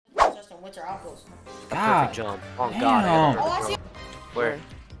what's your outpost? God. Jump. Oh Damn. God. Oh, I see. Where?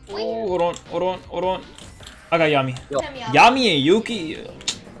 Oh, hold on. I got Yami. Yo. Yami and Yuki.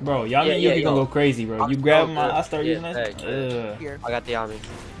 Bro, Yami and Yuki gonna go crazy, bro. You grab him, I start using that. I got the Yami.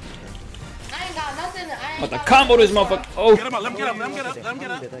 I ain't got nothing. I ain't But the got combo this nothing. motherfucker. Oh. Get him up, let him get up, let him get up, let him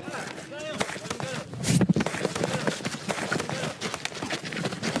get up.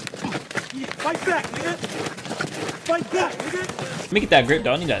 Fight back, nigga. Fight back, nigga. Let me get that grip,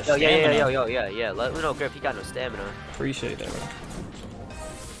 though. I need that stamina. Yeah. Let me know, grip. He got no stamina. Appreciate that, bro.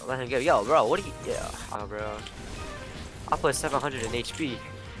 Let him get. Yo, bro, what do you? Yeah, bro. I put 700 in HP.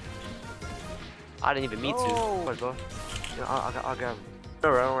 I didn't even mean to. Come on, bro. Yo, I'll grab him.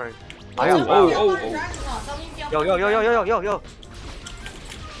 Don't worry. Oh. Yo.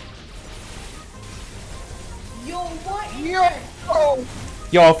 Yo, what?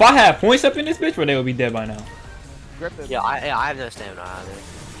 Yo, if I had points up in this bitch, bro, they would be dead by now. Yeah, I have no stamina either.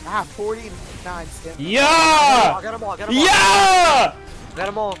 I have 49 stamina. Yeah! I got them all. Yeah! I got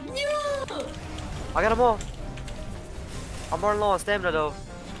them all. I got them all. I'm running low on stamina though.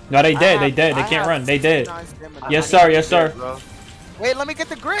 No, they dead. They can't run. They dead. Yes, sir. Bro. Wait, let me get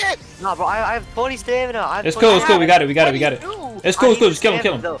the grip. Nah, bro, I have 20 stamina. It's cool. We got it. It's cool. Just kill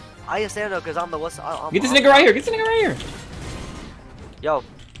him. Though. I have stamina because I'm the what's. Get this nigga right here. Yo.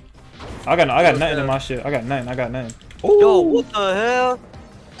 I got nothing in my shit. I got nothing. Ooh. Yo, what the hell?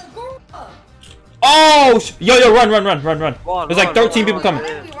 Oh, yo, run. There's like 13 people coming.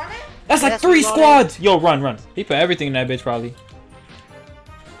 That's like 3 squads. Yo, run. He put everything in that bitch probably.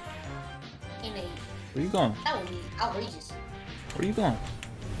 Where you going? That would be outrageous. Where you going?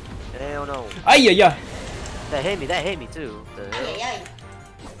 Hell no. Yeah. That hit me too. The hell?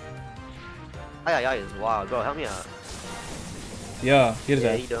 Ay is wild, bro. Help me out. Yeah, get his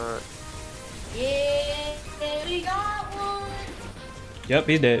ass. He done. Yeah, we got one. Yep,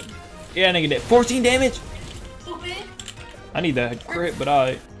 he's dead. Yeah, nigga dead. 14 damage. Stupid. I need that grip, but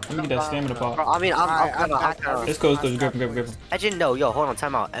let me get that stamina pop. Bro, I mean, I'm Let's go. Grip him. Imagine, no, yo, hold on,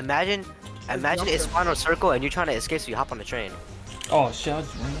 time out. Imagine it's final circle and you're trying to escape, so you hop on the train. Oh shit! I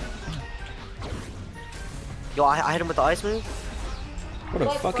just ran. Yo, I hit him with the ice move. What the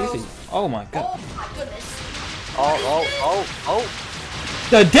fuck is he? Oh my god. Oh my goodness. Oh.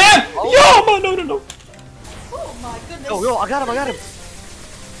 The damn! Oh. Yo, no. Oh my goodness. Yo, I got him.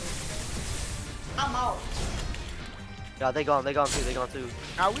 I'm out. Yeah, they gone too.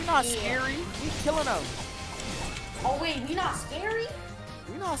 Now we not scary. We killing them. Oh wait, we not scary?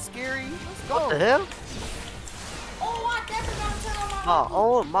 We not scary. Let's go. What the hell? Oh, I definitely gotta turn on my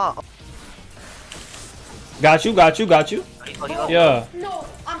Oh my. Got you. Yeah. No,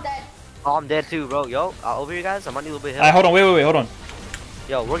 I'm dead. Oh, I'm dead too, bro. Yo, over here, guys. I might need a little bit of Alright, help. hold on. Wait. Hold on.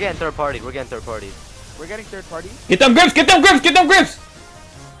 Yo, we're getting third party. We're getting third party. Get them grips.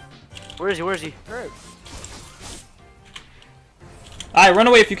 Where is he? Grip. Alright, run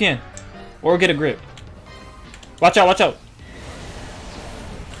away if you can, or get a grip. Watch out.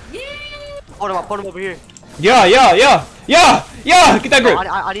 Yeah. Put him over here. Yeah. Get that grip.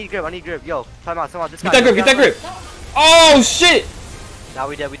 I need grip. Yo, time out. This guy. Get that grip. Oh shit. Nah,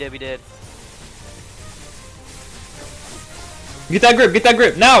 we did. Get that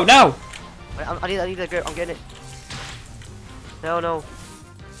grip. Now. I need that grip. I'm getting it. No.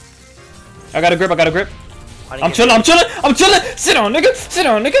 I got a grip. I'm chilling. Sit down, nigga.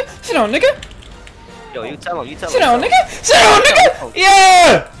 Yo, you tell him. Sit down, nigga.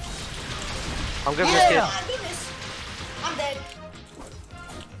 Yeah. I'm gripping this kid. Oh my goodness. I'm dead.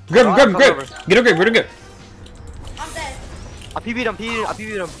 Grip. Get a grip. I'm dead. I PB'd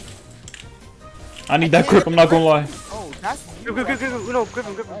him. I need that grip. I'm not gonna lie. Oh, that's Grip him.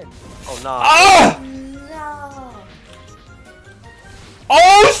 Oh, nah. Ah! No.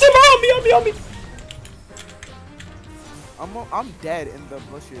 Oh, shit, on me. I'm dead in the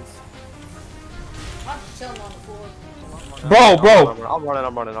bushes. I'm chilling on the floor. Bro.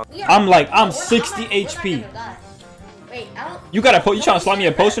 I'm running. I'm 60 HP. Wait, I don't. You trying to slide me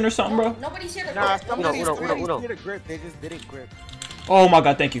a potion or something, bro? Nobody's here to Nah, grip. somebody's Uno. here to grip. They just didn't grip. Oh my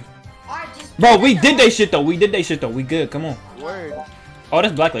god, thank you. Alright, just Bro, we did they shit though. We good. Come on. Word. Oh,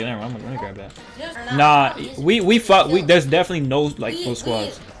 that's Black Lady. Never mind. I'm gonna grab that. just- Nah, we fought. There's definitely no like full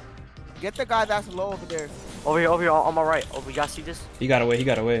squads. Get the guy that's low over there. Over here, on my right. Oh, we gotta see this? He got away.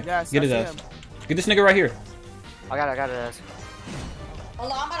 Yes, Get his I ass. see him. Get this nigga right here. I got it, ass.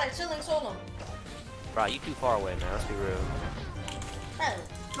 Hold on, I'm about to chilling solo. Bro, you too far away, man. Let's be real. Bro,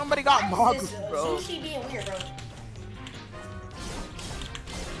 Somebody got why is mugged, this, bro. Sushi being weird, bro.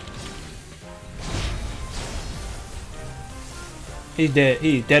 He's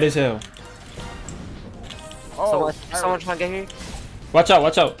dead as hell. Oh, Someone trying to get here? Watch out.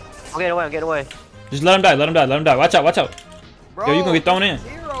 I'm getting away. I'm getting away. Just let him die. Let him die. Let him die. Watch out. Watch out. Bro, Yo, you gonna get thrown in.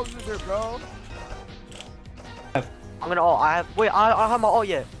 Hero user, bro. I'm gonna ult. I have. Wait, I don't have my ult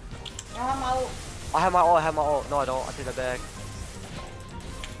yet. I'm out. I have my ult. I have my ult. No, I don't. I take that back.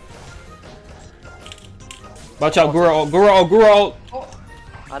 Watch out. Gura ult. Gura ult. Gura ult.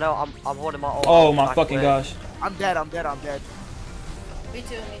 I know. I'm holding my ult. Oh my fucking gosh. I'm dead. I'm dead. I'm dead. Me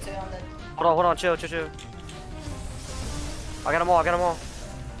too. I'm dead. Hold on. Chill. I got them all. I got them all.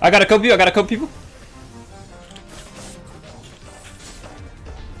 I got a couple people. I got a couple people.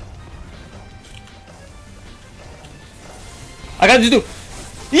 I got this dude.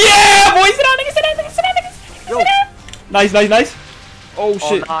 Yeah, boys. Sit down, niggas. Sit down, niggas. Sit down, niggas. Yo. Nice, nice, nice. Oh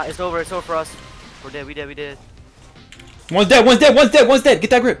shit. Oh, nah, it's over. It's over for us. We're dead. We dead. One's dead. One's dead. One's dead. One's dead. Get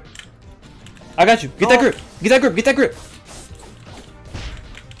that grip. I got you. Get that grip. Get that grip. Get that grip.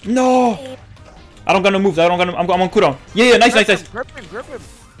 No. I don't got no moves. I'm on cooldown. Yeah. Nice. Grip him.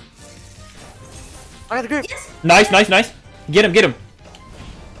 I got the grip. Nice. Get him.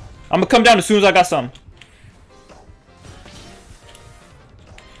 I'm gonna come down as soon as I got something.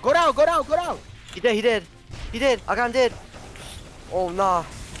 Go down. He dead. I got him dead. Oh nah.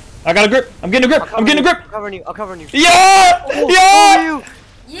 I got a grip. I'm getting a grip. I'm getting a grip. I'm covering you. Yeah. Yeah.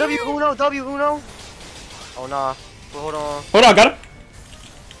 Yeah. W Uno. Oh nah. Well, hold on. Hold on. Got him.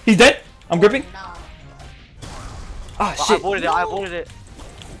 He's dead. I'm gripping. Nah. Ah I shit. avoided it.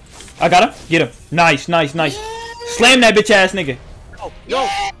 I got him. Get him. Nice. Slam that bitch ass nigga. Yo.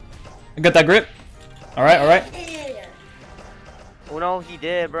 I got that grip. All right. Yeah. Uno, he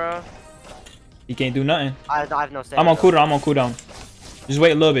dead, bro. He can't do nothing. I have no stamina. I'm on cooldown. Just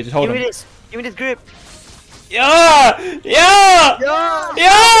wait a little bit. Just hold him. Give me this grip. Yeah.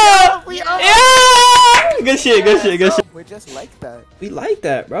 Good shit. We're just like that. We like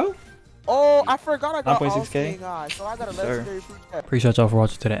that, bro. Oh, I forgot I got 9.6K. so I got a legendary free chat. Appreciate y'all for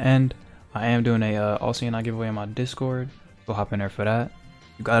watching to the end. I am doing a all seeing eye giveaway on my Discord. So hop in there for that.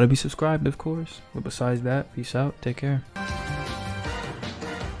 You gotta be subscribed, of course. But besides that, peace out. Take care.